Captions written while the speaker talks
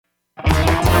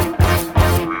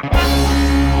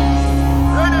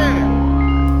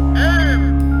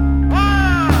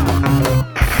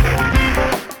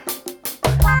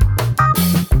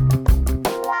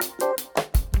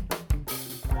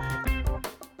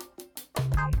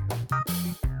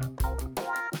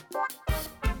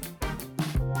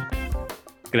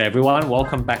G'day everyone,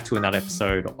 welcome back to another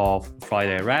episode of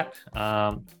Friday Wrap.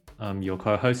 I'm your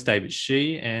co-host David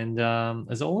Shi, and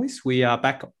as always, we are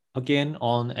back again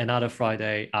on another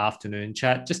Friday afternoon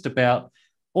chat, just about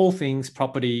all things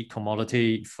property,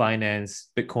 commodity, finance,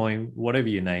 Bitcoin, whatever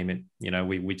you name it. You know,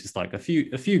 we just like a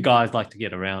few guys like to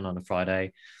get around on a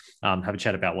Friday, have a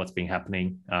chat about what's been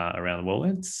happening around the world.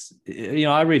 It's,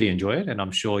 I really enjoy it, and I'm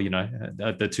sure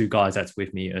the two guys that's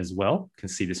with me as well can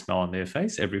see the smile on their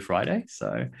face every Friday.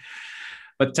 So,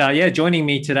 but joining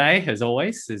me today, as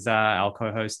always, is our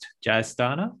co-host Jazz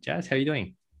Starner. Jazz, how are you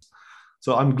doing?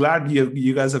 So I'm glad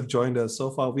you guys have joined us. So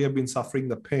far, we have been suffering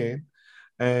the pain,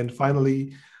 and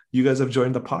finally, you guys have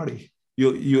joined the party.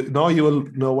 You now you will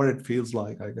know what it feels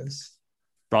like, I guess.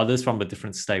 Brothers from a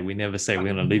different state. We never say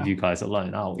we're going to leave you guys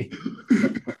alone, are we?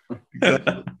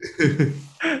 Exactly.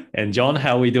 And John,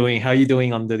 how are we doing? How are you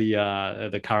doing under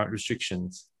the current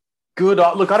restrictions? Good.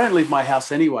 Look, I don't leave my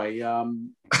house anyway,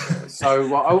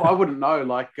 so I wouldn't know.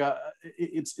 Like,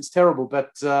 it's terrible,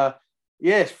 but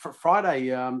for Friday,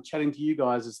 chatting to you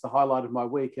guys is the highlight of my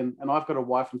week, and I've got a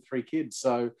wife and 3 kids,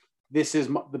 so this is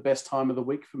the best time of the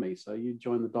week for me. So you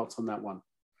join the dots on that one.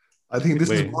 I think this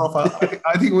is more of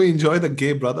I think we enjoy the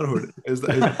gay brotherhood.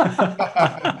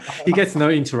 He gets no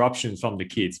interruptions from the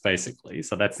kids, basically.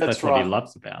 So that's right. What he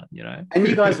loves about, And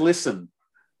you guys listen.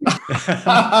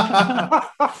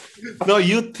 No,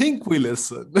 you think we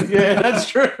listen. Yeah, that's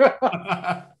true.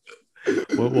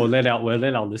 We'll let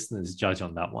our listeners judge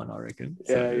on that one, I reckon.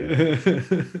 Yeah.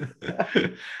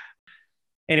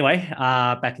 Anyway,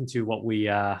 back into what we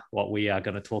are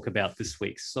going to talk about this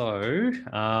week. So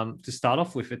to start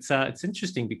off with, it's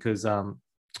interesting because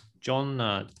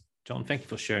John, thank you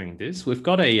for sharing this. We've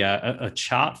got a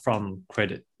chart from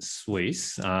Credit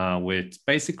Suisse, which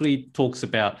basically talks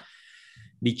about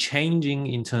the changing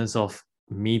in terms of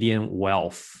median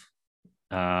wealth,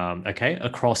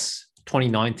 across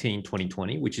 2019,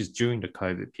 2020, which is during the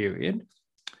COVID period.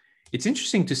 It's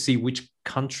interesting to see which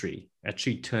country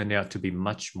actually turned out to be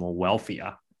much more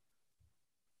wealthier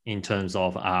in terms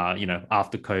of,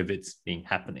 after COVID's been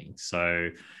happening. So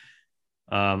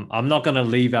I'm not going to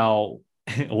leave our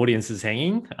audiences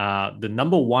hanging. The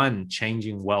number one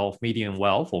changing wealth, median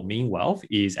wealth or mean wealth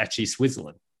is actually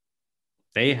Switzerland.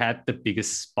 They had the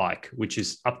biggest spike, which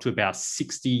is up to about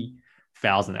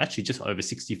 $60,000, actually just over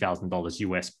 $60,000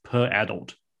 US per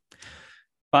adult.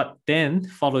 But then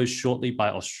follows shortly by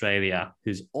Australia,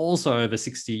 who's also over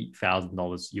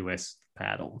 $60,000 US per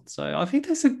adult. So I think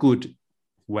there's a good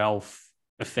wealth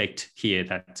effect here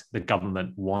that the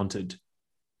government wanted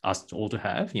us all to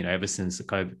have. Ever since the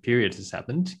COVID period has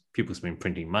happened, people's been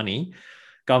printing money.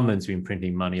 Government's been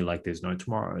printing money like there's no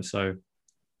tomorrow. So,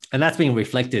 and that's being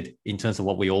reflected in terms of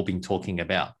what we all been talking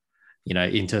about,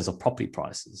 in terms of property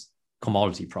prices,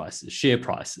 commodity prices, share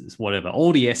prices, whatever.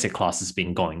 All the asset classes have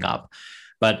been going up.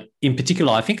 But in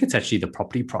particular, I think it's actually the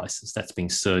property prices that's been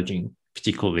surging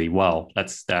particularly well.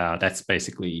 That's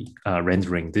basically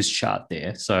rendering this chart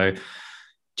there. So,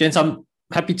 gents, I'm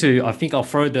happy to. I think I'll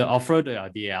throw the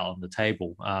idea out on the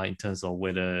table in terms of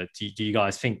whether do you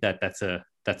guys think that that's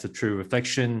a true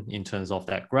reflection in terms of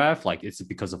that graph? Like, is it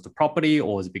because of the property,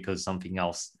 or is it because of something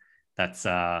else that's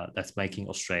making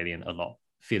Australian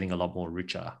feeling a lot more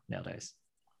richer nowadays?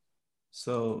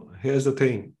 So here's the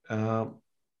thing.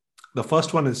 The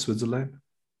first one is Switzerland,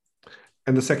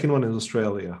 and the second one is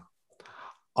Australia.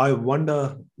 I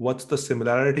wonder what's the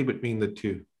similarity between the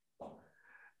two.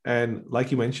 And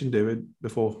like you mentioned, David,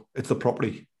 before, it's the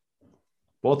property.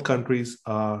 Both countries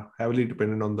are heavily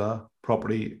dependent on the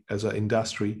property as an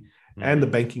industry and the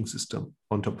banking system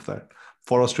on top of that.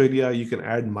 For Australia, you can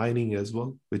add mining as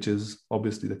well, which is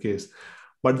obviously the case.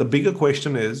 But the bigger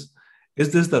question is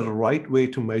this the right way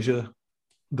to measure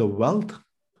the wealth?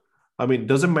 I mean, it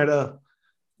doesn't matter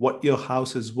what your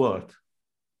house is worth.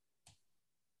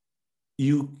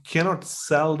 You cannot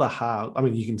sell the house. I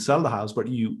mean, you can sell the house, but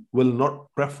you will not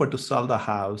prefer to sell the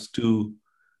house to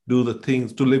do the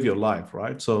things, to live your life,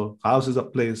 right? So house is a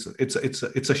place, it's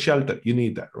a shelter. You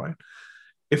need that, right?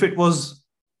 If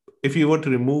you were to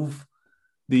remove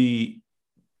the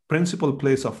principal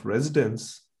place of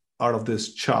residence out of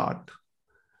this chart,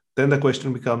 then the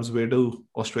question becomes, where do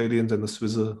Australians and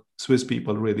the Swiss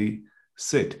people really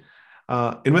sit?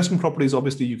 Investment properties,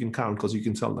 obviously, you can count because you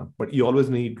can sell them, but you always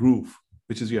need roof,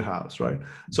 which is your house, right?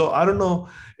 So I don't know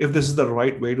if this is the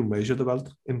right way to measure the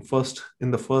wealth. Is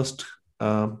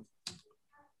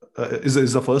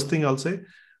the first thing I'll say.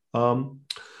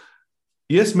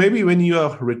 Yes, maybe when you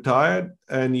are retired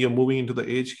and you're moving into the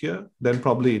age here, then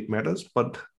probably it matters,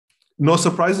 but no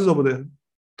surprises over there.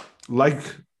 Like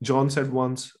John said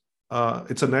once,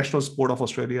 it's a national sport of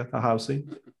Australia, the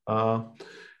housing.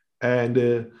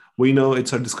 And we know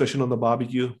it's a discussion on the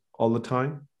barbecue all the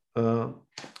time.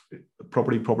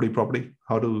 Property.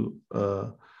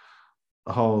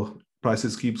 How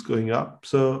prices keeps going up.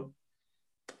 So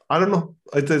I don't know.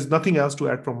 There's nothing else to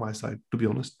add from my side, to be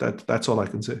honest. That's all I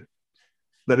can say.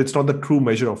 That it's not the true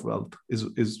measure of wealth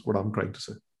is what I'm trying to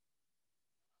say.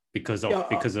 Because of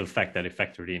the fact that it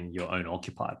factored in your own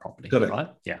occupied property, correct. Right?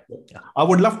 Yeah. I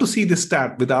would love to see this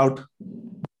stat without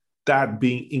that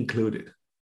being included.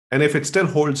 And if it still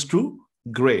holds true,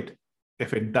 great.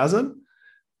 If it doesn't,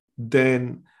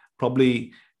 then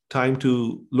probably time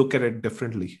to look at it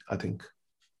differently, I think.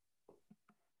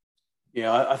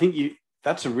 Yeah, I think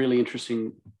that's a really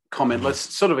interesting comment. Let's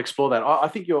sort of explore that. I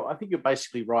think you're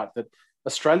basically right that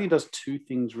Australia does two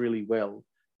things really well.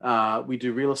 We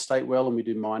do real estate well and we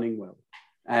do mining well.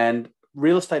 And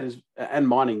real estate and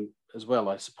mining as well,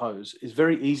 I suppose, is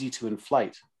very easy to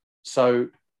inflate. So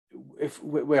if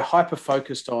we're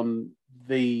hyper-focused on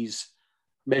these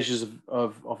measures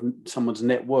of someone's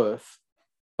net worth,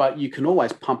 but you can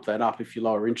always pump that up if you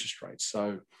lower interest rates.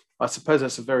 So I suppose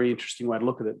that's a very interesting way to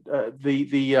look at it.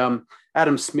 The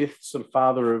Adam Smith, sort of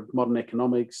father of modern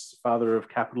economics, father of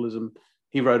capitalism,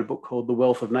 he wrote a book called The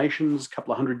Wealth of Nations a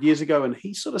couple of 100 years ago, and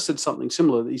he sort of said something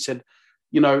similar. He said,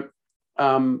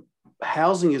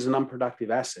 housing is an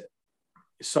unproductive asset.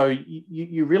 So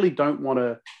you really don't want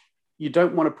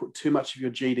to put too much of your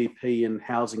GDP in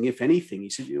housing, if anything. He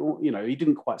said, he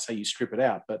didn't quite say you strip it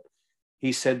out, but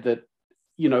he said that,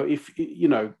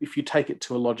 if you take it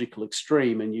to a logical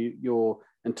extreme and your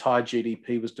entire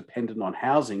GDP was dependent on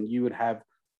housing, you would have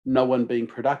no one being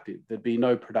productive. There'd be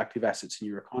no productive assets in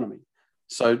your economy.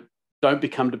 So don't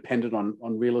become dependent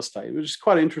on real estate, which is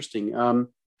quite interesting.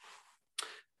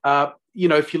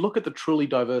 If you look at the truly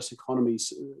diverse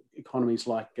economies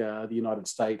like the United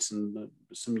States and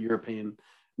some European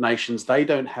nations, they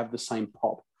don't have the same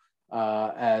pop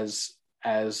as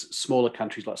smaller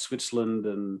countries like Switzerland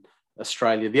and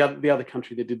Australia. The other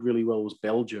country that did really well was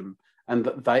Belgium, and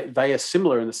they are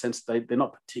similar in the sense they're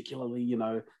not particularly,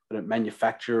 they don't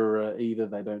manufacture either.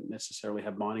 They don't necessarily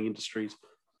have mining industries.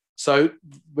 So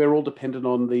we're all dependent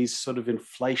on these sort of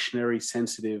inflationary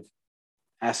sensitive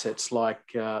assets like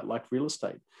real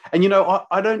estate. And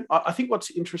I think what's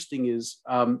interesting is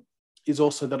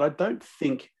also that I don't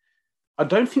think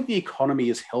the economy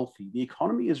is healthy. The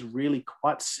economy is really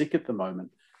quite sick at the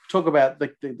moment. Talk about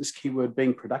this keyword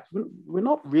being productive. We're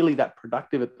not really that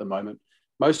productive at the moment.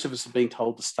 Most of us are being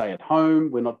told to stay at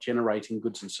home. We're not generating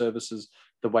goods and services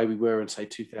the way we were in, say,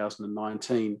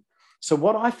 2019. So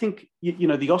what I think,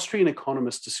 the Austrian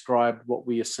economists described what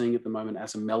we are seeing at the moment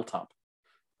as a melt-up,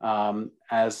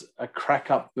 as a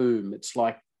crack-up boom. It's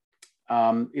like,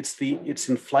 it's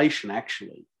inflation,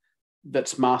 actually,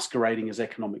 that's masquerading as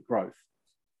economic growth.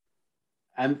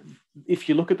 And if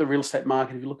you look at the real estate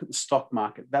market, if you look at the stock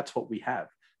market, that's what we have.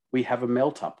 We have a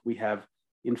melt-up. We have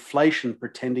inflation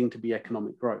pretending to be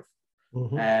economic growth.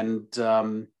 Mm-hmm.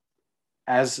 And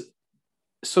as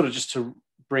sort of just to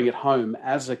bring it home,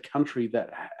 as a country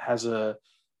that has a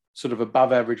sort of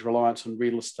above average reliance on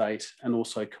real estate and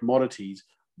also commodities,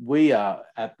 we are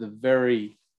at the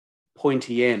very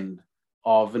pointy end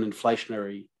of an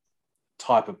inflationary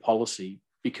type of policy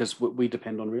because we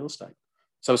depend on real estate.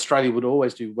 So Australia would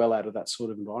always do well out of that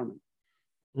sort of environment.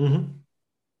 Mm-hmm.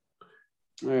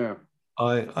 Yeah.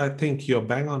 I think you're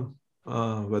bang on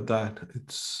with that.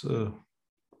 It's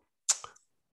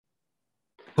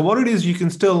commodities you can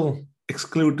still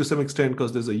exclude to some extent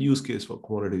because there's a use case for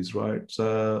commodities, right?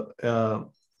 So,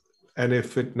 and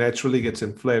if it naturally gets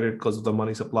inflated because of the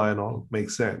money supply and all,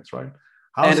 makes sense, right?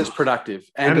 And it's productive.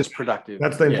 And it's productive.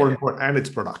 That's the important part. And it's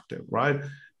productive, right?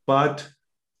 But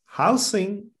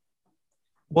housing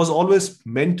was always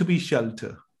meant to be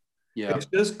shelter. Yeah. It's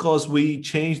just because we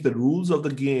changed the rules of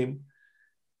the game,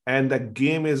 and the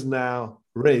game is now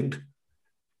rigged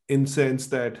in sense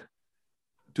that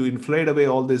to inflate away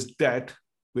all this debt,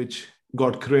 which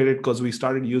got created because we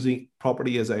started using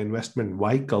property as an investment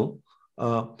vehicle,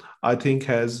 I think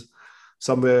has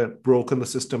somewhere broken the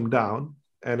system down,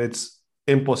 and it's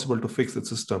impossible to fix the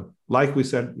system. Like we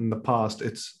said in the past,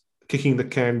 it's kicking the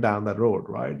can down the road,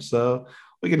 right? So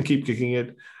we can keep kicking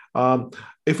it.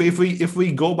 If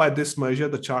we go by this measure,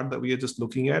 the chart that we are just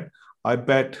looking at, I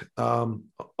bet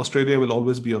Australia will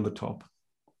always be on the top,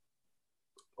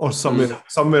 or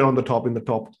somewhere on the top, in the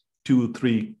top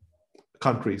 2-3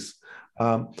 countries,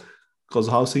 because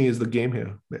housing is the game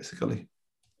here, basically.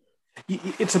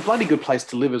 It's a bloody good place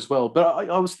to live as well. But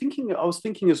I was thinking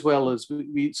as well, as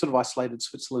we sort of isolated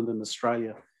Switzerland and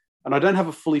Australia. and I don't have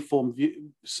a fully formed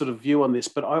view on this,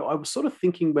 but I was sort of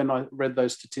thinking when I read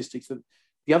those statistics that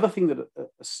the other thing that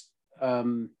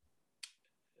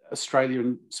Australia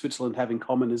and Switzerland have in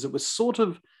common is it was sort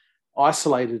of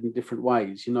isolated in different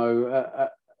ways.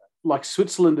 Like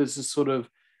Switzerland is a sort of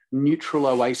neutral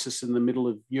oasis in the middle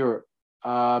of Europe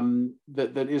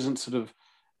that isn't sort of,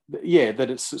 that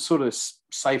it's sort of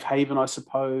safe haven, I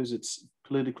suppose. It's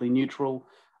politically neutral,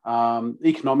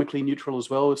 economically neutral as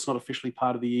well. It's not officially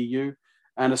part of the EU.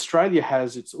 And Australia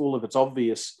has all of its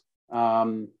obvious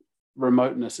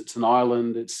remoteness. It's an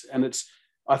island.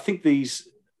 I think these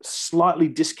slightly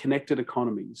disconnected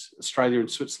economies, Australia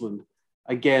and Switzerland,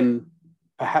 again,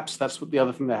 perhaps that's what the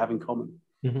other thing they have in common.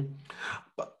 Mm-hmm.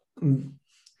 But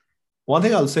one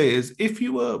thing I'll say is if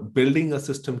you were building a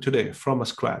system today from a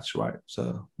scratch, right?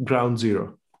 So ground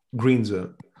zero, green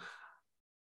zone,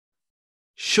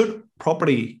 should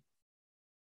property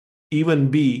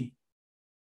even be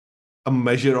a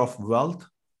measure of wealth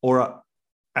or an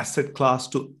asset class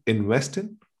to invest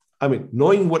in? I mean,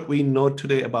 knowing what we know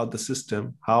today about the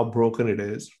system, how broken it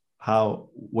is, how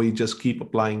we just keep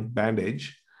applying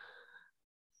bandage,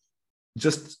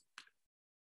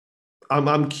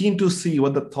 I'm keen to see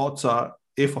what the thoughts are.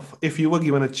 If you were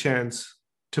given a chance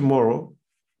tomorrow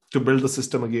to build the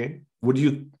system again, would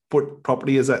you put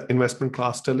property as an investment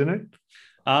class still in it?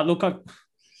 Look,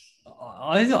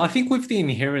 I think with the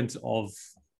inherent of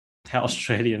how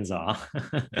Australians are,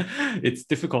 it's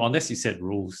difficult unless you set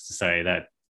rules to say that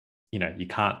you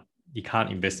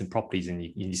can't invest in properties, and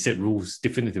you set rules,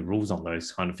 definitive rules on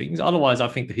those kind of things. Otherwise, I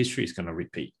think the history is going to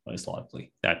repeat most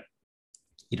likely. That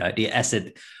the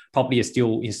asset property is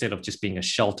still, instead of just being a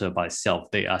shelter by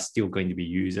itself, they are still going to be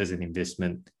used as an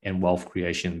investment and wealth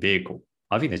creation vehicle.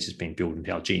 I think that's just been built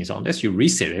into our genes. So unless you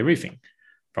reset everything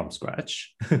from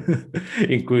scratch,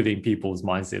 including people's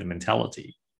mindset and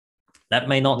mentality, that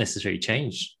may not necessarily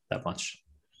change that much,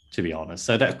 to be honest.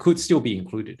 So that could still be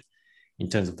included in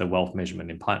terms of the wealth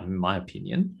measurement, in my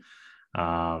opinion.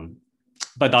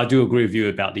 But I do agree with you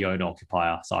about the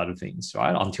owner-occupier side of things,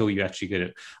 right? Until you actually get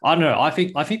it. I don't know. I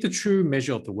think the true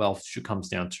measure of the wealth comes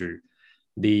down to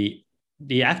the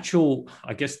actual,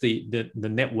 I guess, the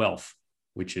net wealth,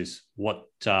 which is what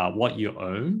you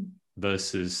own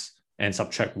versus, and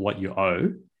subtract what you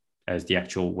owe as the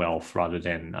actual wealth, rather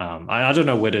than, I don't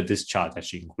know whether this chart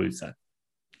actually includes that.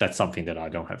 That's something that I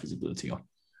don't have visibility on.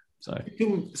 So,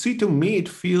 see, to me, it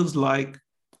feels like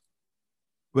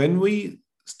when we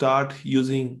start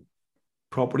using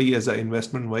property as an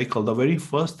investment vehicle, the very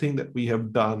first thing that we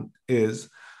have done is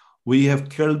we have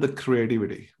killed the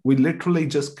creativity. We literally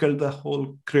just killed the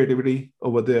whole creativity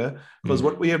over there, because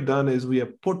what we have done is we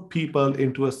have put people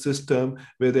into a system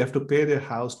where they have to pay their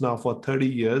house now for 30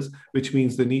 years, which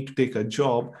means they need to take a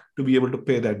job to be able to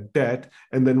pay that debt.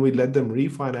 And then we let them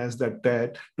refinance that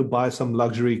debt to buy some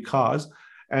luxury cars.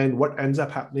 And what ends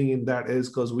up happening in that is,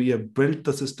 because we have built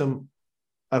the system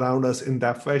around us in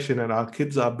that fashion, and our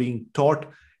kids are being taught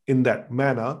in that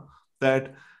manner,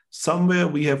 that somewhere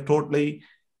we have totally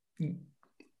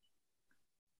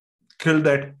killed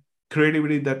that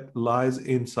creativity that lies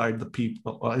inside the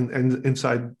people and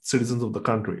inside citizens of the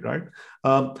country, right?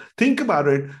 Think about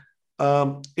it.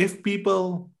 If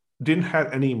people didn't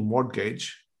have any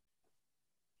mortgage,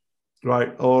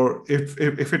 right? Or if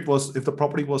the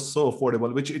property was so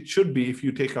affordable, which it should be if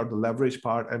you take out the leverage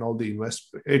part and all the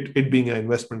it being an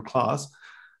investment class,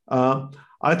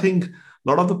 I think a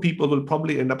lot of the people will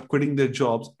probably end up quitting their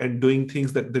jobs and doing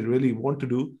things that they really want to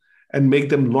do and make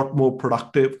them a lot more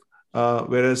productive.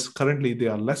 Whereas currently they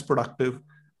are less productive,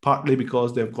 partly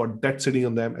because they've got debt sitting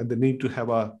on them and they need to have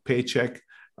a paycheck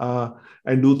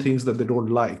and do things that they don't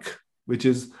like, which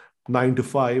is 9 to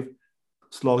 5,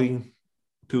 slogging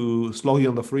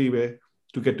on the freeway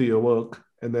to get to your work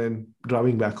and then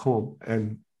driving back home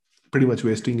and pretty much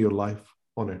wasting your life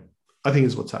on it. I think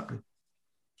is what's happening.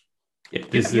 Yeah,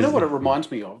 you know what it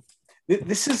reminds me of?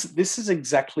 This is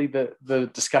exactly the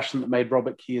discussion that made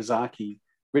Robert Kiyosaki,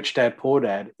 Rich Dad, Poor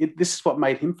Dad. This is what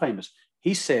made him famous.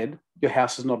 He said, your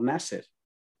house is not an asset.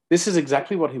 This is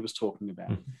exactly what he was talking about.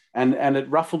 Mm-hmm. And it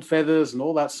ruffled feathers and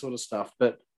all that sort of stuff.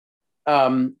 But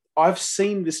I've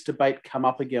seen this debate come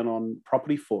up again on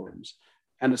property forums,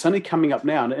 and it's only coming up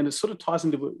now. And it sort of ties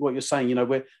into what you're saying. You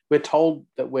know, we're told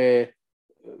that we're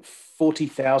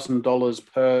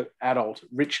 $40,000 per adult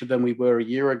richer than we were a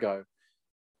year ago.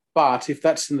 But if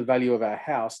that's in the value of our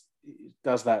house,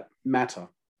 does that matter?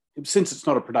 Since it's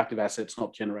not a productive asset, it's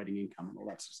not generating income and all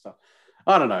that sort of stuff.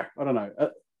 I don't know.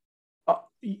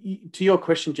 To your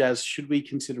question, Jazz, should we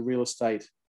consider real estate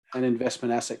an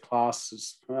investment asset class?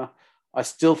 I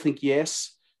still think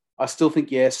yes.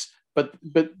 But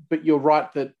you're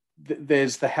right that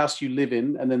there's the house you live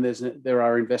in, and then there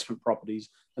are investment properties,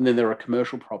 and then there are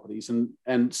commercial properties,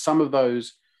 and some of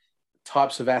those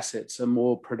types of assets are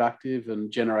more productive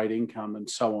and generate income and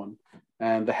so on,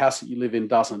 and the house that you live in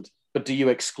doesn't. But do you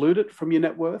exclude it from your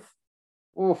net worth?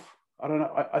 Oh, I don't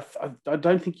know. I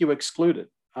don't think you exclude it.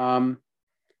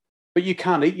 But you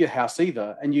can't eat your house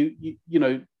either, and you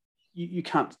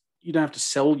can't. You don't have to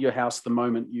sell your house the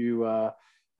moment you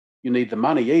need the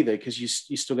money either, because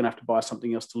you're still going to have to buy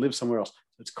something else to live somewhere else.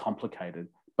 It's complicated.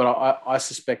 But I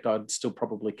suspect I'd still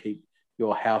probably keep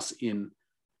your house in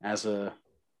as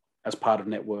part of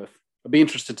net worth. I'd be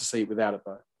interested to see it without it,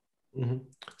 though. Mm-hmm.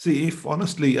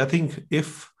 See, I think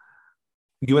if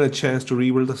given a chance to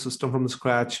rebuild the system from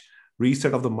scratch,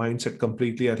 reset of the mindset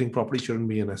completely, I think property shouldn't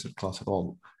be an asset class at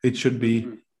all. It should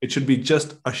be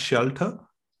just a shelter.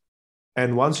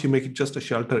 And once you make it just a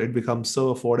shelter, it becomes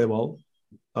so affordable.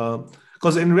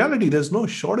 Because in reality, there's no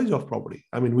shortage of property.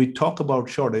 I mean, we talk about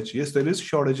shortage. Yes, there is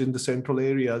shortage in the central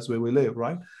areas where we live,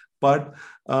 right? But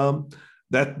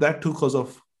that too, because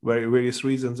of various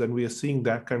reasons, and we are seeing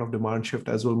that kind of demand shift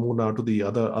as we'll move now to the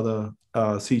other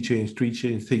sea change, tree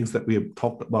change things that we have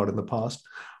talked about in the past.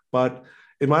 But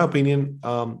in my opinion,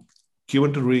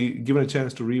 given a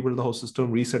chance to rebuild the whole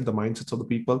system, reset the mindsets of the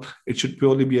people, it should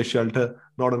purely be a shelter,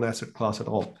 not an asset class at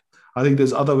all. I think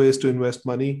there's other ways to invest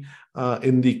money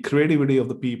in the creativity of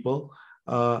the people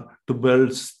to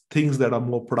build things that are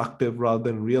more productive rather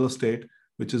than real estate,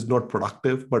 which is not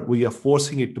productive, but we are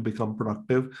forcing it to become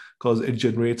productive because it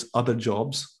generates other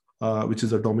jobs, which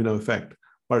is a domino effect.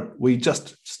 But we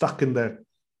just stuck in that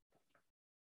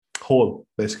hole,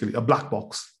 basically, a black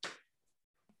box.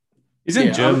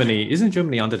 Isn't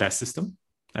Germany under that system?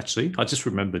 Actually, I just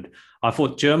remembered. I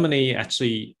thought Germany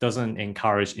actually doesn't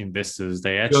encourage investors.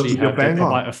 They actually provide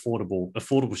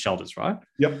affordable shelters, right?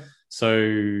 Yep.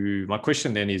 So my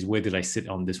question then is, where do they sit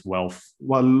on this wealth?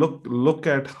 Well, look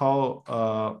at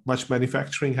how much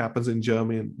manufacturing happens in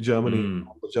Germany,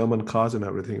 German cars and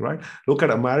everything, right? Look at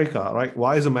America, right?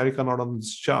 Why is America not on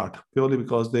this chart? Purely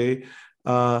because they.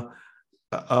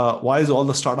 Why is all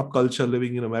the startup culture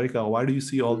living in America? Why do you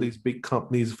see all these big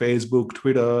companies, Facebook,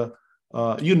 Twitter,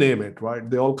 you name it, right?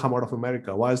 They all come out of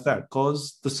America. Why is that?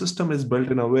 Because the system is built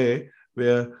in a way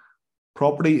where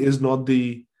property is not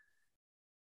the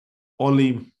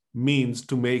only means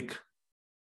to make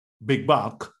big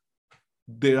buck.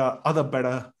 There are other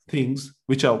better things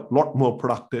which are a lot more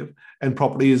productive, and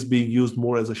property is being used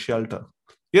more as a shelter.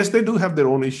 Yes, they do have their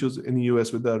own issues in the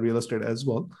US with the real estate as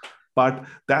well, but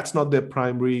that's not their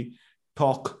primary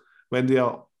talk when they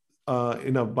are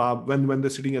in a bar, when they're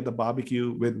sitting at the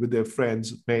barbecue with their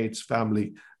friends, mates,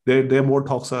 family. Their more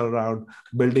talks are around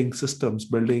building systems,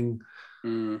 building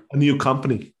a new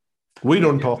company. We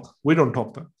don't talk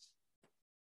that.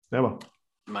 Never.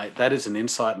 Mate, that is an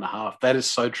insight and a half. That is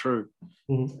so true.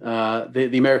 Mm-hmm.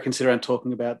 The Americans sit around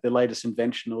talking about their latest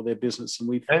invention or their business, and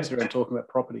we sit around talking about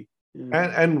property.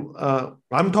 Yeah. And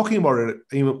I'm talking about it.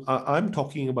 I'm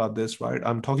talking about this, right?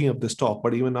 I'm talking of this talk,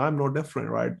 but even I'm no different,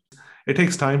 right? It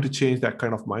takes time to change that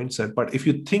kind of mindset. But if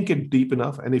you think it deep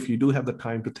enough, and if you do have the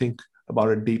time to think about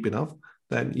it deep enough,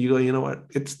 then you go, you know what?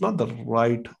 It's not the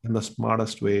right and the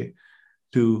smartest way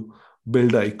to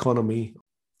build an economy.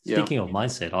 Speaking of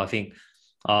mindset, I think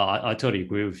I totally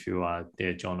agree with you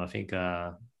there, John. I think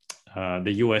the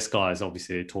US guys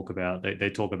obviously talk about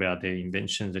their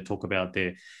inventions, they talk about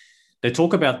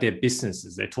their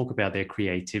businesses, they talk about their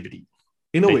creativity.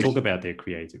 They talk about their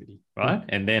creativity, right?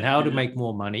 And then how to make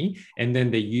more money. And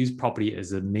then they use property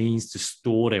as a means to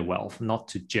store their wealth, not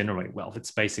to generate wealth.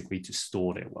 It's basically to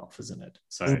store their wealth, isn't it?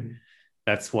 So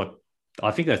that's what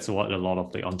a lot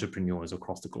of the entrepreneurs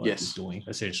across the globe is doing,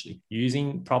 essentially.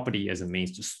 Using property as a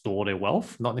means to store their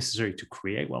wealth, not necessarily to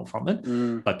create wealth from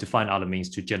it, but to find other means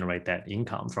to generate that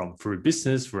income through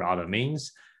business, through other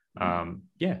means.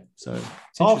 So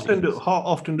how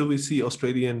often do we see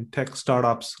Australian tech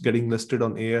startups getting listed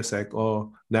on ASX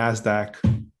or NASDAQ?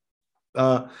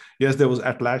 Yes, there was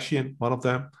Atlassian, one of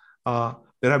them.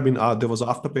 There was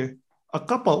Afterpay, a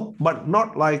couple, but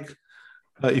not like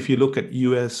if you look at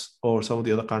US or some of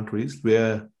the other countries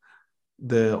where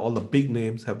all the big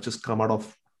names have just come out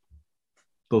of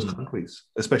those countries,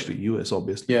 especially US,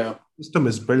 obviously. Yeah, the system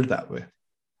is built that way.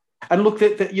 And look,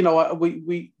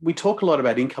 we talk a lot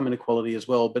about income inequality as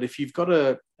well. But if you've got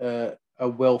a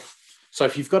wealth, so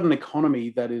if you've got an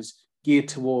economy that is geared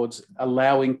towards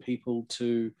allowing people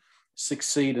to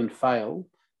succeed and fail,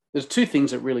 there's two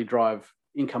things that really drive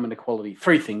income inequality.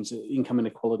 Three things: income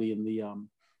inequality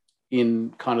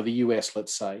in kind of the US,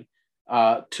 let's say.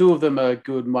 Two of them are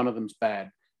good and one of them's bad.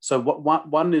 So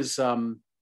one is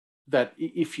that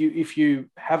if you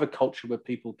have a culture where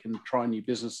people can try new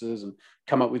businesses and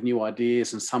come up with new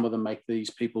ideas, and some of them make these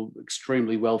people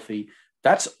extremely wealthy,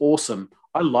 that's awesome.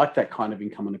 I like that kind of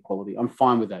income inequality. I'm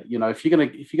fine with that. You know, if you're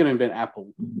gonna invent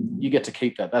Apple, you get to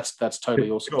keep that. That's totally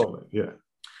awesome. Sure, yeah.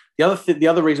 The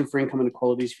other reason for income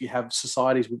inequality is if you have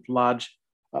societies with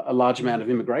a large amount of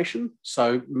immigration.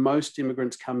 So most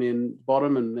immigrants come in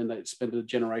bottom, and then they spend a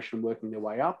generation working their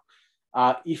way up.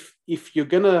 If you're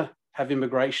going to have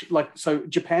immigration, so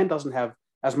Japan doesn't have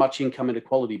as much income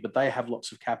inequality, but they have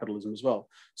lots of capitalism as well.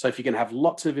 So if you're going to have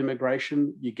lots of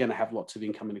immigration, you're going to have lots of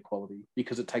income inequality,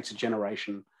 because it takes a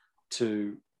generation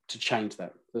to change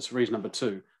that. That's reason number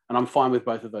two. And I'm fine with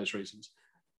both of those reasons.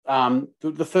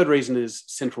 The third reason is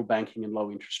central banking and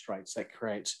low interest rates. That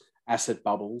creates asset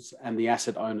bubbles, and the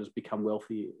asset owners become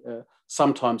wealthy,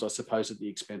 sometimes, I suppose, at the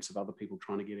expense of other people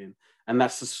trying to get in. And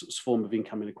that's the form of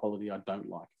income inequality I don't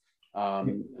like.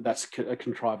 That's a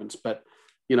contrivance. But,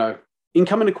 you know,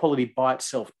 income inequality by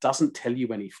itself doesn't tell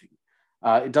you anything.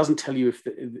 It doesn't tell you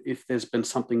if there's been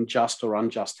something just or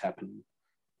unjust happening.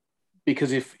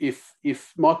 Because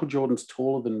if Michael Jordan's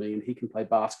taller than me and he can play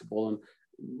basketball, and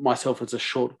myself as a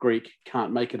short Greek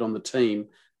can't make it on the team,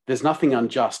 there's nothing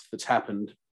unjust that's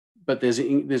happened, but there's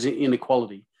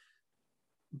inequality.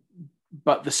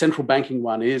 But the central banking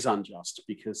one is unjust,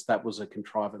 because that was a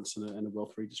contrivance and a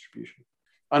wealth redistribution.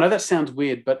 I know that sounds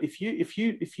weird, but if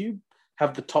you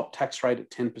have the top tax rate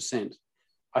at 10%,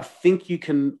 I think you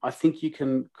can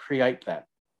create that.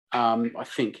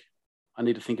 I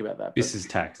need to think about that. Business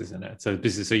tax, isn't it? So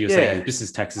you're saying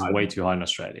business tax is way too high in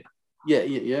Australia.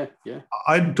 Yeah.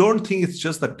 I don't think it's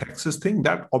just the Texas thing.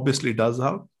 That obviously does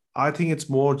help. I think it's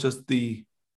more just that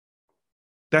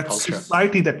culture.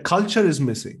 Society, that culture is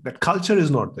missing. That culture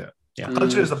is not there. Yeah.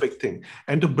 Culture is a big thing.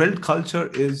 And to build culture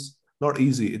is not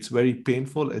easy. It's very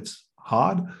painful. It's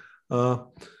hard.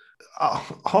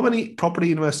 How many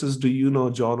property investors do you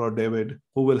know, John or David,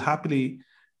 who will happily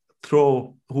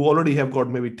who already have got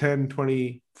maybe 10,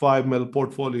 25 mil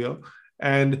portfolio,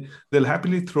 and they'll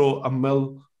happily throw a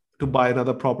mil to buy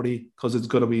another property because it's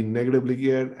going to be negatively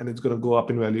geared and it's going to go up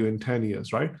in value in 10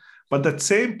 years, right? But that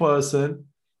same person,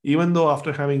 even though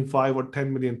after having 5 or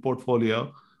 10 million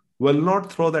portfolio, will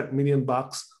not throw that $1 million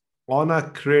on a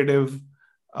creative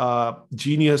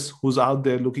genius who's out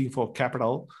there looking for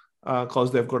capital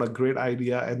because they've got a great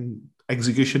idea and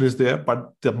execution is there,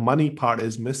 but the money part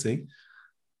is missing.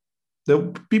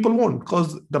 The people won't,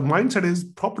 because the mindset is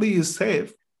property is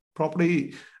safe.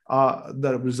 Property,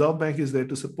 the Reserve Bank is there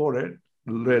to support it.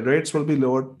 Rates will be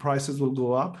lowered, prices will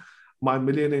go up. My $1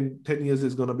 million in 10 years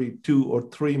is going to be 2 or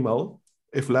 3 mil,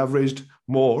 if leveraged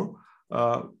more,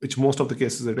 which most of the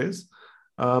cases it is.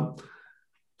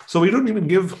 So we don't even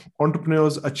give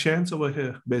entrepreneurs a chance over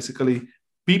here. Basically,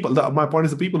 my point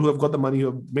is the people who have got the money,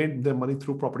 who have made their money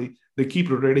through property, they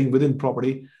keep rotating within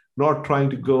property, not trying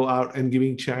to go out and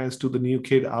giving chance to the new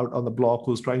kid out on the block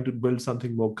who's trying to build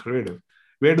something more creative.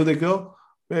 Where do they go?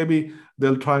 Maybe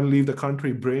they'll try and leave the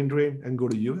country, brain drain, and go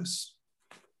to US.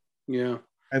 Yeah.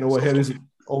 And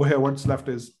over here, what's left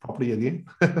is property again.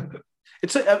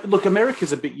 Look,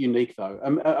 America's a bit unique,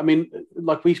 though. I mean,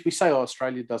 like we say,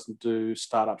 Australia doesn't do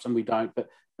startups, and we don't, but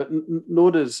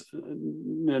nor does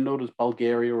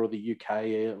Bulgaria or the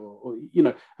UK, or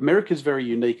America's very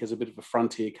unique as a bit of a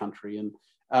frontier country. And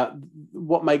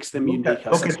what makes them unique?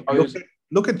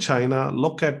 Look at China.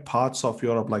 Look at parts of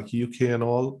Europe like UK and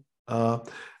all.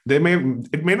 It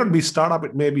may not be startup.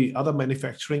 It may be other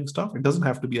manufacturing stuff. It doesn't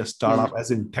have to be a startup as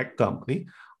in tech company,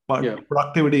 but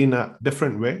productivity in a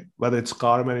different way, whether it's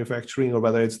car manufacturing or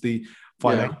whether it's the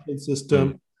financial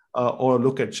system, or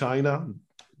look at China.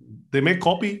 They may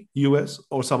copy US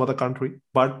or some other country,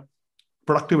 but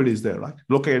productivity is there, right?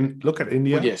 Look at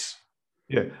India. Well, yes.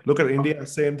 Yeah. Look at India,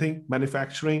 same thing,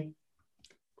 manufacturing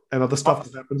and other stuff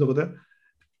that happens over there.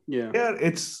 Yeah. Yeah,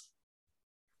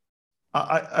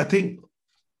 I think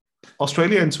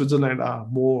Australia and Switzerland are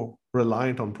more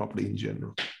reliant on property in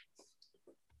general.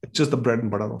 It's just the bread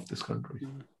and butter of this country.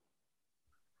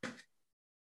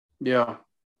 Yeah.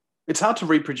 It's hard to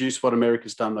reproduce what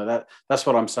America's done, though. That's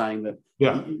what I'm saying.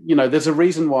 That, there's a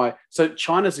reason why. So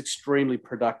China's extremely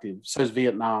productive. So is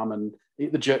Vietnam, and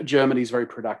Germany is very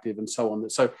productive, and so on.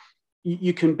 So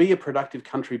you can be a productive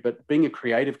country, but being a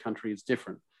creative country is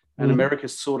different. And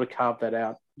America's sort of carved that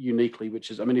out uniquely, which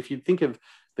is, I mean, if you think of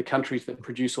the countries that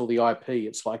produce all the IP,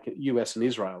 it's like US and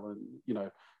Israel,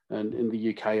 and in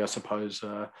the UK, I suppose,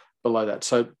 below that.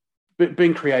 So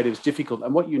being creative is difficult.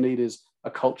 And what you need is a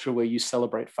culture where you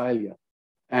celebrate failure.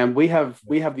 And we have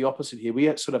the opposite here. We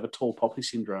sort of have a tall poppy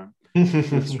syndrome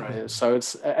in Australia. So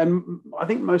and I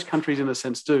think most countries in a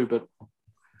sense do, but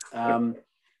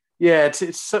Yeah,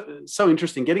 it's so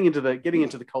interesting getting into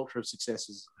the culture of success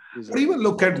is but even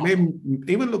look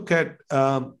at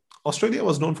Australia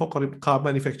was known for car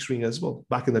manufacturing as well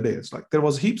back in the days. Like there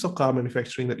was heaps of car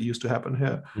manufacturing that used to happen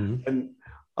here, and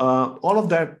all of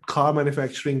that car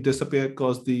manufacturing disappeared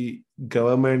because the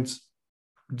governments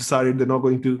decided they're not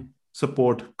going to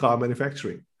support car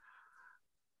manufacturing.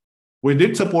 We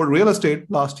did support real estate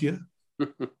last year.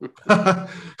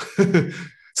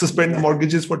 Suspend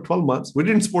mortgages for 12 months. We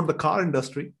didn't support the car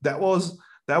industry. That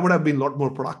would have been a lot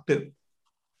more productive.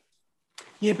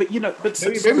 Yeah, but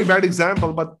maybe bad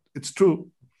example, but it's true.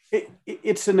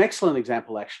 It's an excellent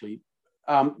example, actually.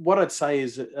 What I'd say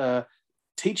is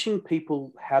teaching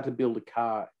people how to build a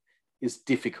car is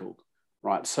difficult,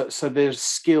 right? So there's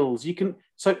skills you can.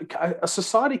 So a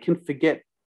society can forget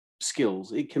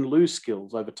skills. It can lose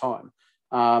skills over time.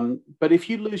 But if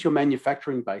you lose your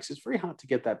manufacturing base, it's very hard to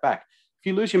get that back. If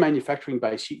you lose your manufacturing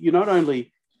base, you not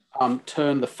only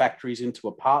turn the factories into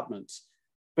apartments,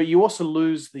 but you also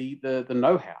lose the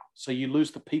know-how. So you lose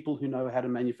the people who know how to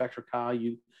manufacture a car.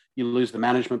 You lose the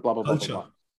management, blah, blah, blah, blah, blah.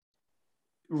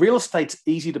 Real estate's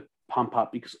easy to pump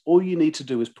up because all you need to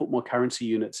do is put more currency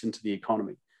units into the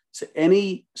economy. So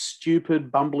any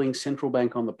stupid, bumbling central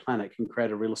bank on the planet can create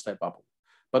a real estate bubble.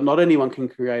 But not anyone can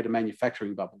create a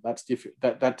manufacturing bubble. That's different.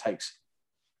 That takes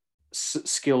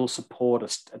skill, support,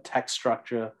 a tax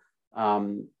structure,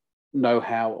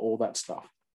 know-how, all that stuff.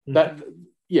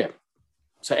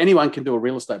 So anyone can do a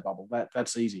real estate bubble.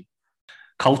 That's easy.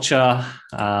 Culture,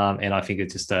 and I think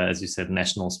it's just, as you said,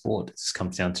 national sport. It just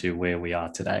comes down to where we are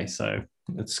today. So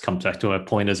it's come back to a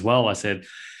point as well. I said,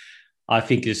 I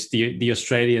think it's the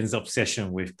Australians'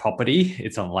 obsession with property.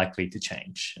 It's unlikely to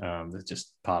change. It's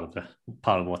just part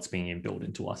of what's being inbuilt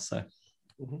into us. So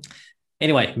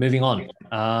anyway, moving on.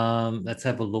 Let's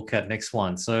have a look at next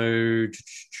one. So,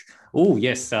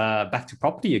 back to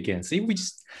property again. See,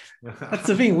 that's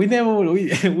the thing.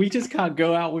 We just can't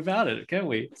go out without it, can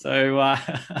we? So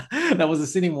that was a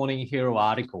Sydney Morning Hero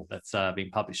article that's been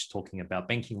published talking about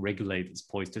banking regulators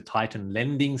poised to tighten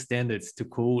lending standards to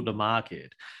cool the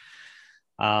market.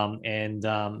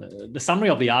 The summary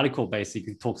of the article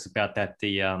basically talks about that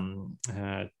the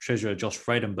Treasurer Josh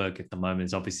Frydenberg at the moment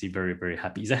is obviously very, very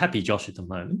happy. He's a happy Josh at the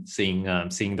moment, seeing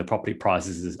the property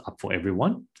prices is up for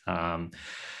everyone.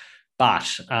 But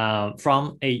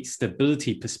from a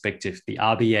stability perspective, the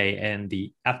RBA and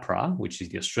the APRA, which is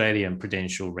the Australian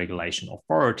Prudential Regulation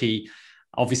Authority,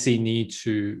 obviously need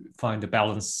to find a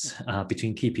balance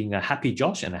between keeping a happy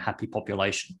Josh and a happy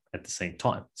population at the same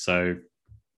time. So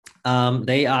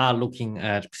they are looking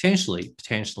at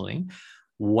potentially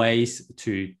ways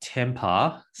to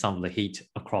temper some of the heat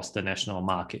across the national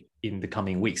market in the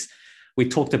coming weeks. We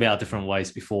talked about different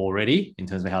ways before already in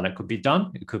terms of how that could be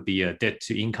done. It could be a debt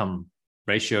to income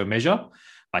ratio measure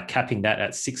by capping that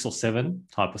at 6 or 7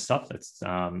 type of stuff. That's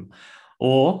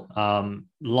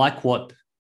like what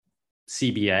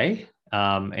CBA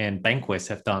and Bankwest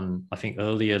have done, I think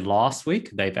earlier last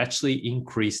week, they've actually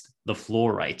increased the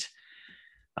floor rate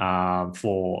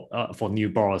for new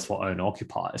borrowers for owner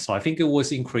occupiers. So I think it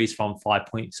was increased from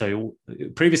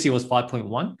previously it was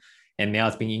 5.1 and now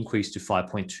it's being increased to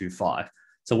 5.25.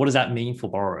 So what does that mean for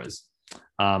borrowers?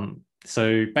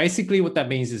 So basically what that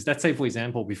means is, let's say, for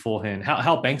example, beforehand,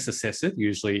 how banks assess it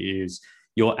usually is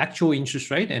your actual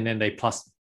interest rate, and then they plus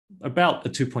about a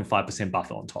 2.5%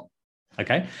 buffer on top.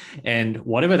 Okay. And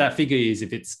whatever that figure is,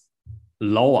 if it's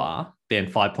lower than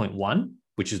 5.1,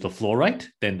 which is the floor rate,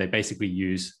 then they basically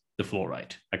use the floor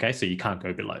rate. Okay. So you can't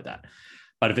go below that.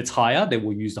 But if it's higher, they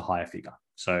will use the higher figure.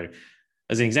 So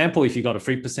as an example, if you got a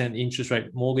 3% interest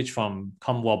rate mortgage from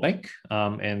Commonwealth Bank,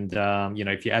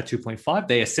 if you add 2.5,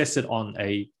 they assess it on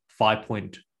a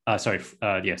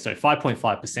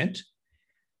 5.5%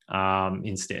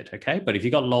 instead. Okay, but if you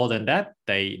got lower than that,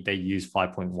 they use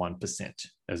 5.1%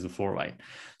 as the floor rate.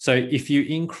 So if you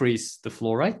increase the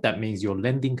floor rate, that means your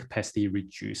lending capacity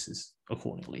reduces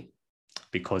accordingly,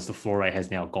 because the floor rate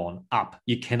has now gone up.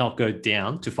 You cannot go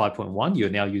down to 5.1. You're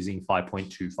now using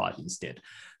 5.25 instead.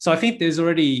 So I think there's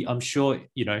already, I'm sure,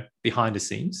 behind the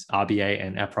scenes, RBA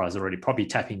and APRA is already probably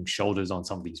tapping shoulders on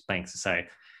some of these banks to say,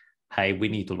 hey, we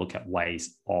need to look at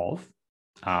ways of,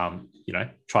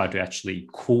 try to actually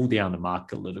cool down the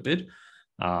market a little bit.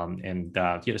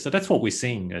 So that's what we're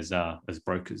seeing as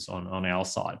brokers on our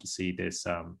side, to see there's,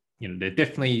 they're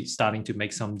definitely starting to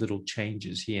make some little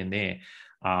changes here and there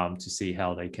to see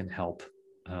how they can help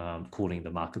cooling the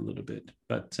market a little bit.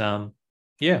 But I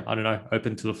don't know,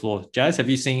 open to the floor. Jazz, have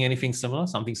you seen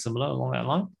something similar along that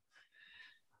line?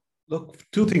 Look,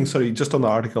 two things, sorry, just on the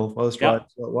article first, right?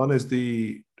 So one is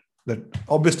the that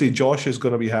obviously Josh is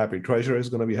going to be happy. Treasurer is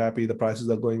going to be happy. The prices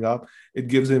are going up. It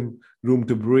gives him room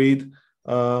to breathe.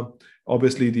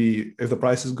 Obviously, if the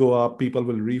prices go up, people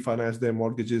will refinance their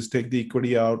mortgages, take the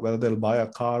equity out, whether they'll buy a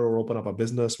car or open up a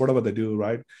business, whatever they do,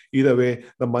 right? Either way,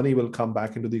 the money will come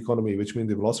back into the economy, which means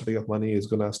the velocity of money is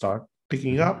going to start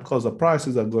picking up because the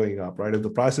prices are going up, right? If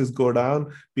the prices go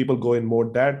down, people go in more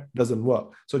debt, doesn't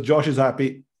work. So Josh is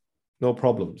happy, no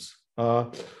problems.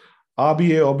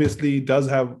 RBA obviously does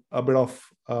have a bit of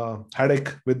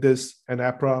headache with this, and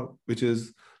APRA, which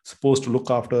is supposed to look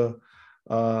after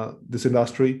this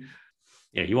industry.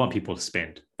 Yeah, you want people to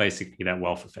spend, basically that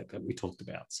wealth effect that we talked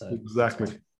about. So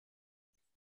exactly.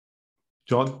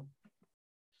 John?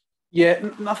 Yeah,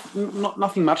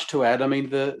 nothing much to add. I mean,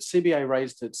 the CBA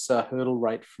raised its hurdle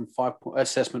rate from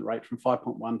assessment rate from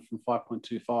 5.1 from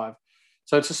 5.25.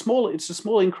 So it's a small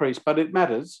increase, but it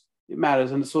matters. It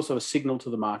matters, and it's also a signal to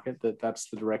the market that that's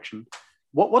the direction.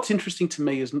 What's interesting to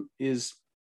me is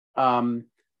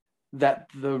that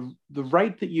the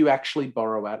rate that you actually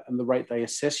borrow at and the rate they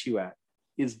assess you at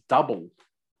is double.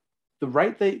 The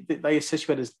rate they assess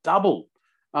you at is double.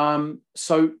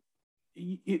 So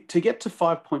to get to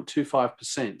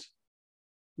 5.25%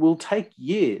 will take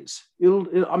years.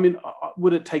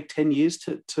 Would it take 10 years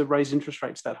to raise interest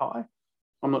rates that high?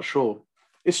 I'm not sure.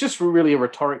 It's just really a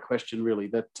rhetoric question, really,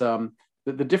 that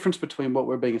the difference between what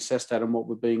we're being assessed at and what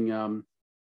we're being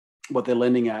what they're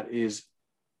lending at is,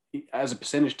 as a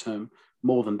percentage term,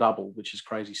 more than double, which is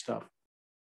crazy stuff.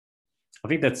 I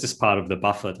think that's just part of the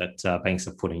buffer that banks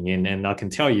are putting in. And I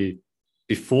can tell you,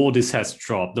 before this has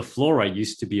dropped, the floor rate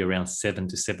used to be around 7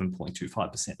 to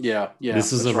 7.25%. Yeah.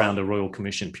 This is around the Royal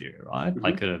Commission period, right? Mm-hmm.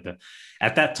 Like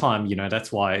at that time,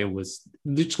 that's why it was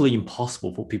literally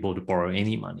impossible for people to borrow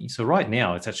any money. So right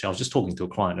now, it's actually, I was just talking to a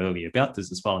client earlier about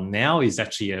this as well. Now is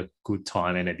actually a good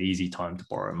time and an easy time to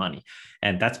borrow money.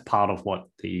 And that's part of what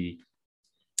the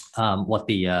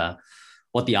RBA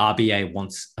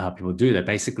wants people to do. They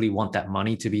basically want that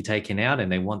money to be taken out,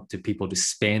 and they want people to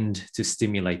spend to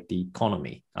stimulate the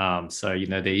economy. So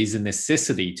there is a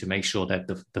necessity to make sure that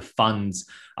the funds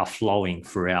are flowing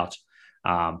throughout.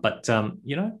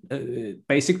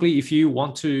 Basically, if you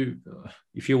want to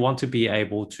be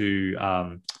able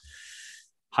to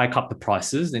hike up the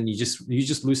prices, then you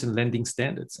just loosen lending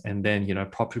standards, and then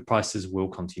property prices will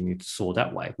continue to soar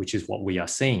that way, which is what we are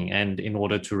seeing. And in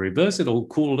order to reverse it or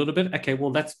cool a little bit, okay, well,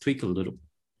 let's tweak a little,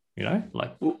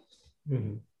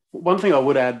 One thing I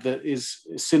would add that is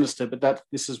sinister, but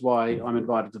this is why I'm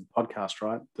invited to the podcast,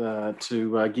 right?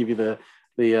 To give you the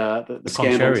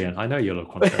contrarian. I know you're a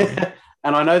contrarian.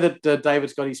 And I know that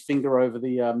David's got his finger over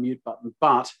the mute button,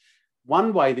 but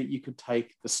one way that you could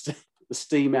take the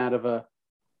steam out of a...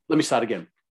 Let me start again.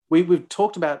 We've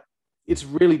talked about it's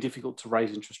really difficult to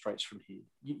raise interest rates from here.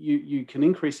 You can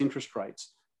increase interest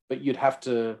rates, but you'd have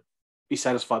to be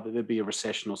satisfied that there'd be a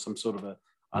recession or some sort of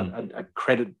a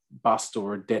credit bust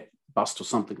or a debt bust or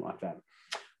something like that.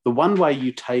 The one way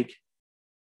you take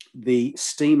the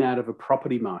steam out of a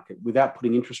property market without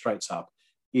putting interest rates up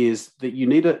is that you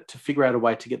need to figure out a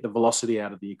way to get the velocity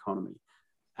out of the economy.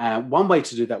 One way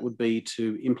to do that would be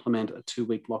to implement a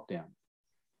 2-week lockdown.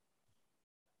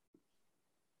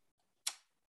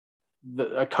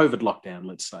 A COVID lockdown,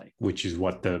 let's say, which is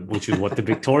what the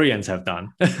Victorians have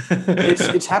done.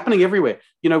 It's happening everywhere.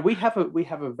 We have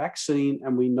a vaccine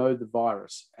and we know the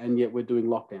virus, and yet we're doing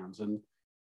lockdowns. And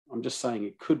I'm just saying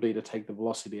it could be to take the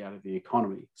velocity out of the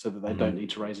economy so that they don't need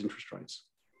to raise interest rates.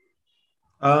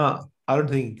 I don't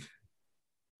think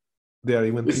they are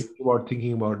even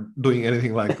thinking about doing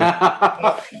anything like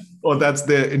that. Or that's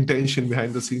their intention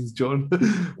behind the scenes, John.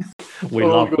 We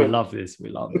love this.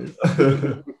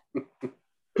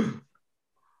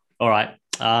 All right.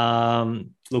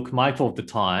 Look, mindful of the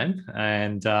time,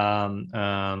 and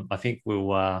I think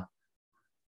we'll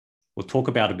talk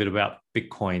a bit about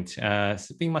Bitcoin. Has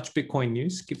there been much Bitcoin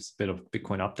news? Give us a bit of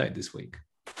Bitcoin update this week.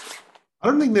 I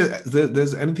don't think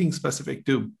there's anything specific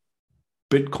to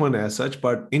Bitcoin as such,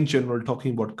 but in general,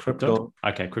 talking about crypto.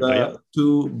 Okay, crypto. Yeah.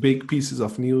 Two big pieces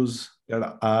of news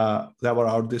that were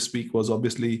out this week was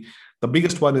obviously the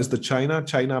biggest one is the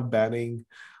China banning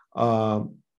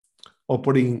or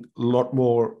putting a lot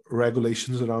more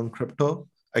regulations around crypto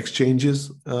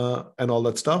exchanges and all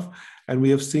that stuff. And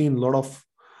we have seen a lot of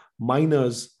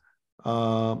miners.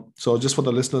 So just for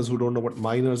the listeners who don't know what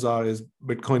miners are, is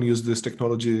Bitcoin uses this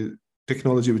technology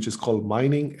which is called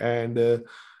mining, and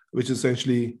which is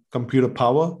essentially computer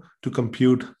power to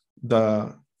compute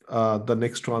the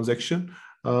next transaction.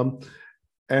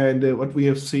 And what we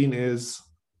have seen is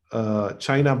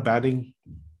China banning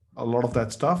a lot of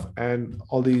that stuff, and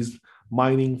all these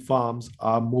mining farms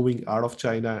are moving out of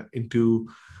China into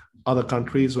other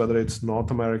countries, whether it's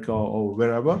North America or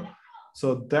wherever.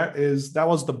 So that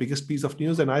was the biggest piece of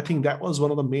news. And I think that was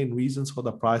one of the main reasons for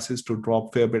the prices to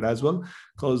drop fair bit as well,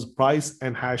 because price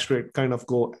and hash rate kind of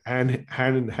go hand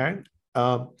in hand,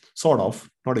 sort of,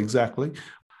 not exactly.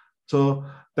 So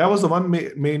that was the one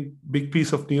main big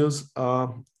piece of news,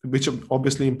 which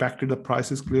obviously impacted the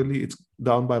prices clearly. It's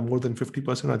down by more than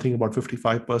 50%, I think about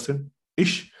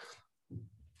 55%-ish.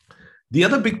 The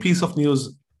other big piece of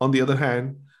news, on the other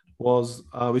hand, was,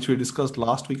 which we discussed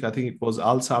last week, I think it was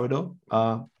El Salvador.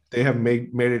 They have made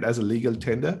it as a legal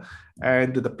tender.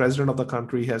 And the president of the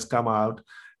country has come out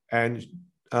and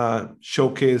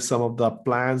showcased some of the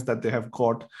plans that they have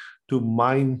got to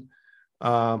mine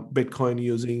Bitcoin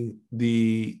using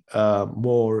the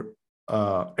more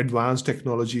advanced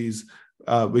technologies,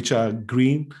 which are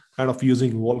green, kind of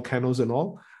using volcanoes and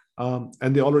all.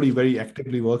 And they're already very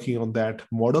actively working on that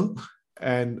model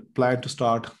and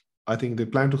I think they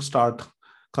plan to start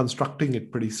constructing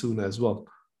it pretty soon as well.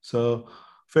 So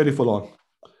very full on.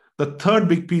 The third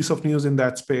big piece of news in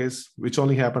that space, which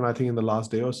only happened, I think, in the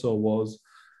last day or so, was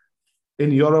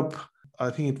in Europe. I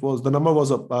think the number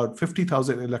was about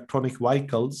 50,000 electronic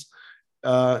vehicles,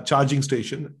 charging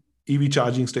station, EV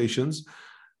charging stations,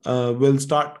 will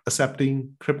start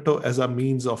accepting crypto as a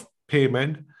means of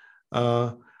payment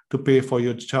to pay for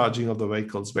your charging of the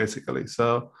vehicles, basically.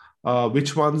 So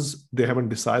which ones, they haven't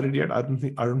decided yet. I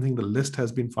don't think the list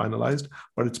has been finalized,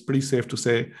 but it's pretty safe to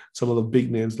say some of the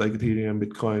big names like Ethereum,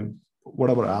 Bitcoin,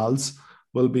 whatever else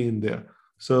will be in there.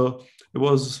 So that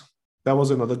was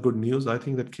another good news, I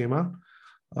think, that came out.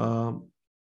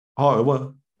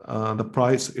 However, the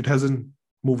price, it hasn't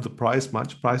moved the price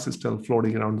much. Price is still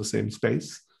floating around the same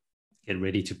space. Get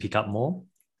ready to pick up more.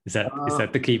 Is that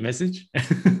the key message?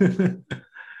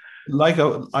 Like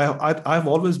I've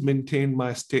always maintained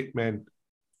my statement: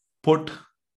 put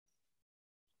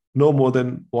no more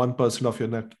than 1% of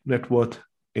your net worth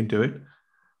into it,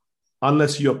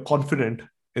 unless you're confident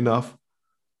enough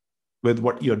with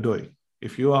what you're doing.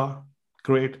 If you are,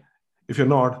 great. If you're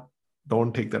not,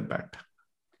 don't take that bet,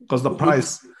 because the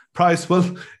price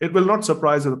will not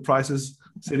surprise if the price is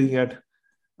sitting at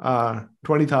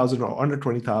 20,000 or under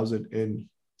 20,000 in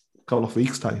a couple of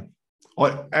weeks' time.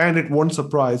 And it won't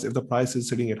surprise if the price is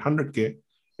sitting at 100K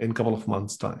in a couple of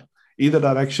months' time. Either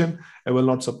direction, it will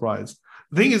not surprise.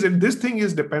 The thing is, this thing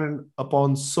is dependent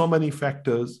upon so many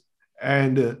factors,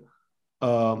 and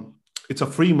it's a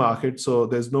free market, so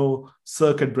there's no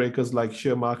circuit breakers like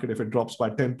share market. If it drops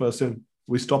by 10%,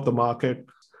 we stop the market.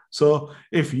 So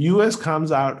if US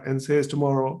comes out and says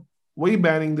tomorrow, we're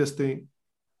banning this thing,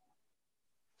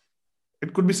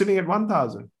 it could be sitting at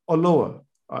 1,000 or lower.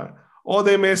 Or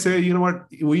they may say, you know what,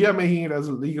 we are making it as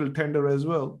a legal tender as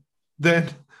well.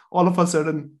 Then all of a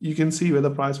sudden you can see where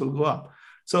the price will go up.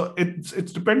 So it's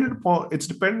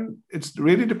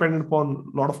really dependent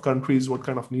upon a lot of countries, what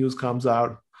kind of news comes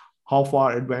out, how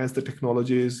far advanced the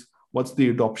technology is, what's the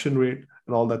adoption rate,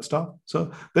 and all that stuff.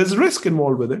 So there's risk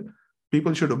involved with it.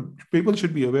 People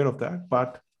should be aware of that.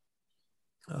 But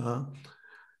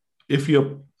if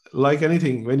you're like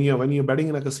anything, when you're betting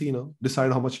in a casino,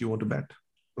 decide how much you want to bet.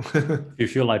 If you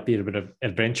feel like being a bit of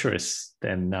adventurous,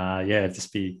 then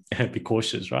just be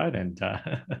cautious, right? And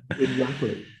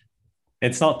exactly.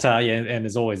 It's not, and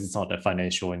as always, it's not a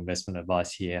financial investment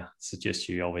advice here. I suggest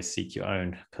you always seek your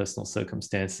own personal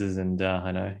circumstances. And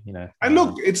I know, And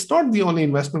look, it's not the only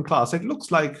investment class. It looks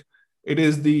like it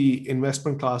is the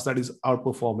investment class that is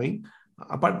outperforming.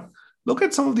 But look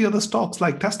at some of the other stocks,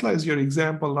 like Tesla is your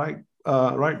example, right?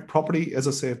 Right, property as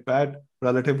a safe bet,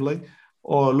 relatively.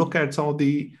 Or look at some of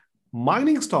the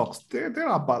mining stocks. They're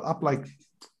up like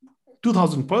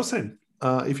 2,000%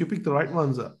 if you pick the right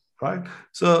ones up, right?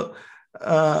 So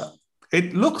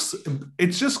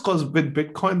it's just because with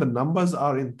Bitcoin, the numbers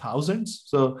are in thousands.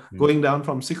 So going down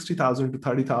from 60,000 to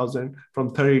 30,000,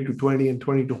 from 30 to 20 and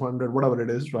 20 to 100, whatever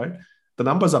it is, right? The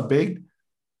numbers are big,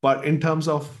 but in terms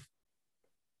of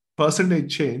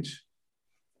percentage change,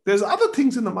 there's other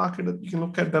things in the market that you can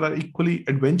look at that are equally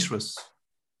adventurous.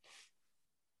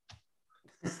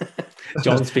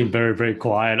 John's been very, very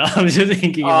quiet. I was just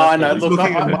thinking. I know. Look,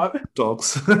 I've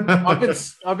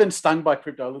been stung by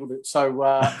crypto a little bit, so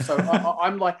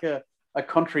I'm like a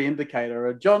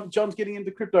contraindicator. John's getting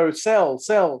into crypto. Sell.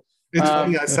 It's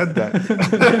funny I said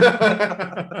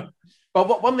that.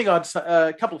 But one thing I'd say,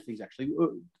 a couple of things actually.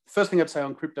 First thing I'd say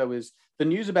on crypto is the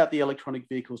news about the electronic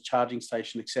vehicles charging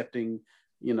station accepting,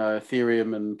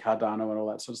 Ethereum and Cardano and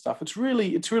all that sort of stuff. It's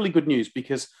really good news,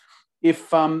 because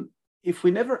if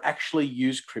we never actually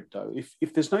use crypto,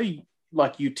 if there's no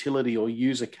like utility or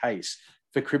user case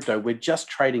for crypto. We're just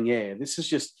trading air.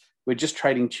 We're just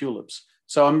trading tulips.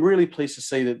 So I'm really pleased to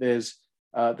see that there's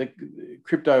the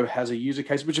crypto has a user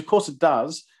case, which of course it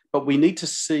does, but we need to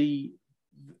see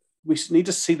the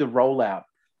rollout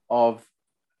of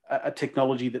a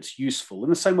technology that's useful in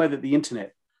the same way that the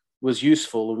internet was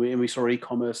useful, and we saw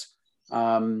e-commerce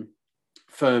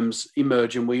firms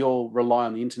emerge, and we all rely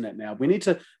on the internet now. We need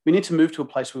to move to a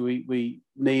place where we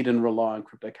need and rely on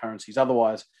cryptocurrencies.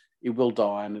 Otherwise, it will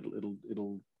die and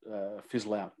it'll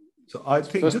fizzle out. So I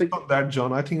think just on that,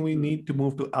 John, I think we need to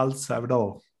move to El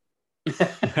Salvador. We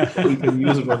can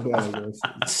use it on there.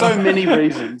 So many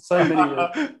reasons. So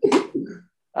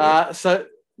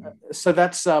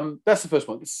that's the first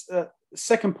point. The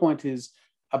second point is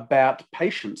about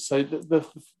patience. So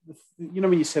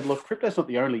when you said, look, crypto is not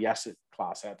the only asset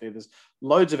class out there. There's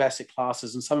loads of asset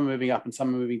classes, and some are moving up and some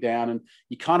are moving down, and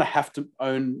you kind of have to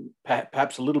own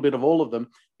perhaps a little bit of all of them,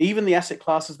 even the asset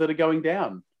classes that are going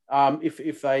down.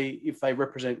 If they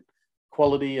represent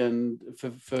quality and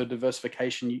for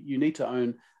diversification, you need to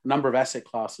own a number of asset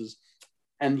classes.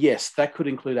 And yes, that could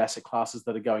include asset classes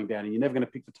that are going down, and you're never going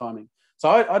to pick the timing. So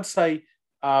I'd say,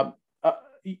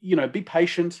 be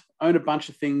patient, own a bunch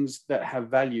of things that have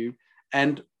value.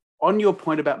 And on your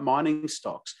point about mining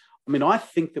stocks, I mean, I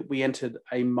think that we entered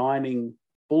a mining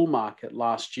bull market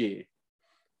last year,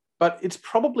 but it's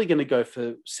probably going to go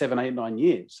for 7, 8, 9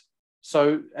 years.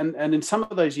 So, and in some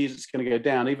of those years, it's going to go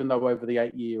down, even though over the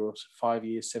 8-year or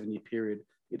 5-year, 7-year period,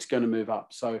 it's going to move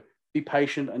up. So be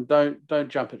patient and don't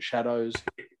jump at shadows.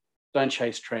 Don't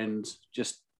chase trends.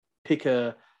 Just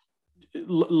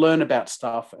learn about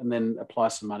stuff and then apply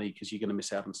some money, because you're going to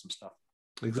miss out on some stuff.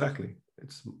 Exactly.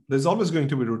 There's always going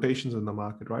to be rotations in the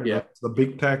market, right? Yeah. Whether it's the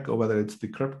big tech, or whether it's the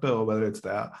crypto, or whether it's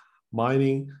the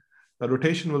mining, the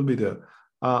rotation will be there.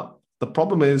 The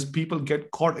problem is people get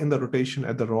caught in the rotation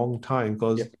at the wrong time,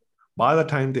 because by the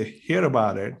time they hear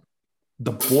about it,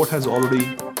 the boat has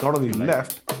already not only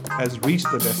left, has reached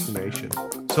the destination.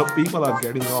 So people are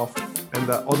getting off, and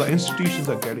all the institutions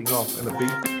are getting off, and the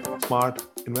big smart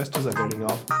investors are getting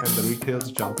off, and the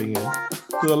retail's jumping in.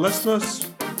 To the listeners,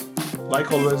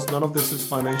 like always, none of this is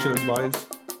financial advice.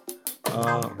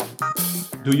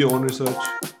 Do your own research.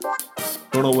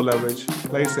 Don't over leverage.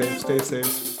 Play safe, stay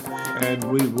safe, and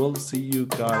we will see you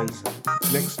guys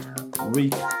next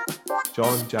week.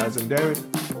 John, Jazz, and David.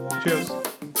 Cheers.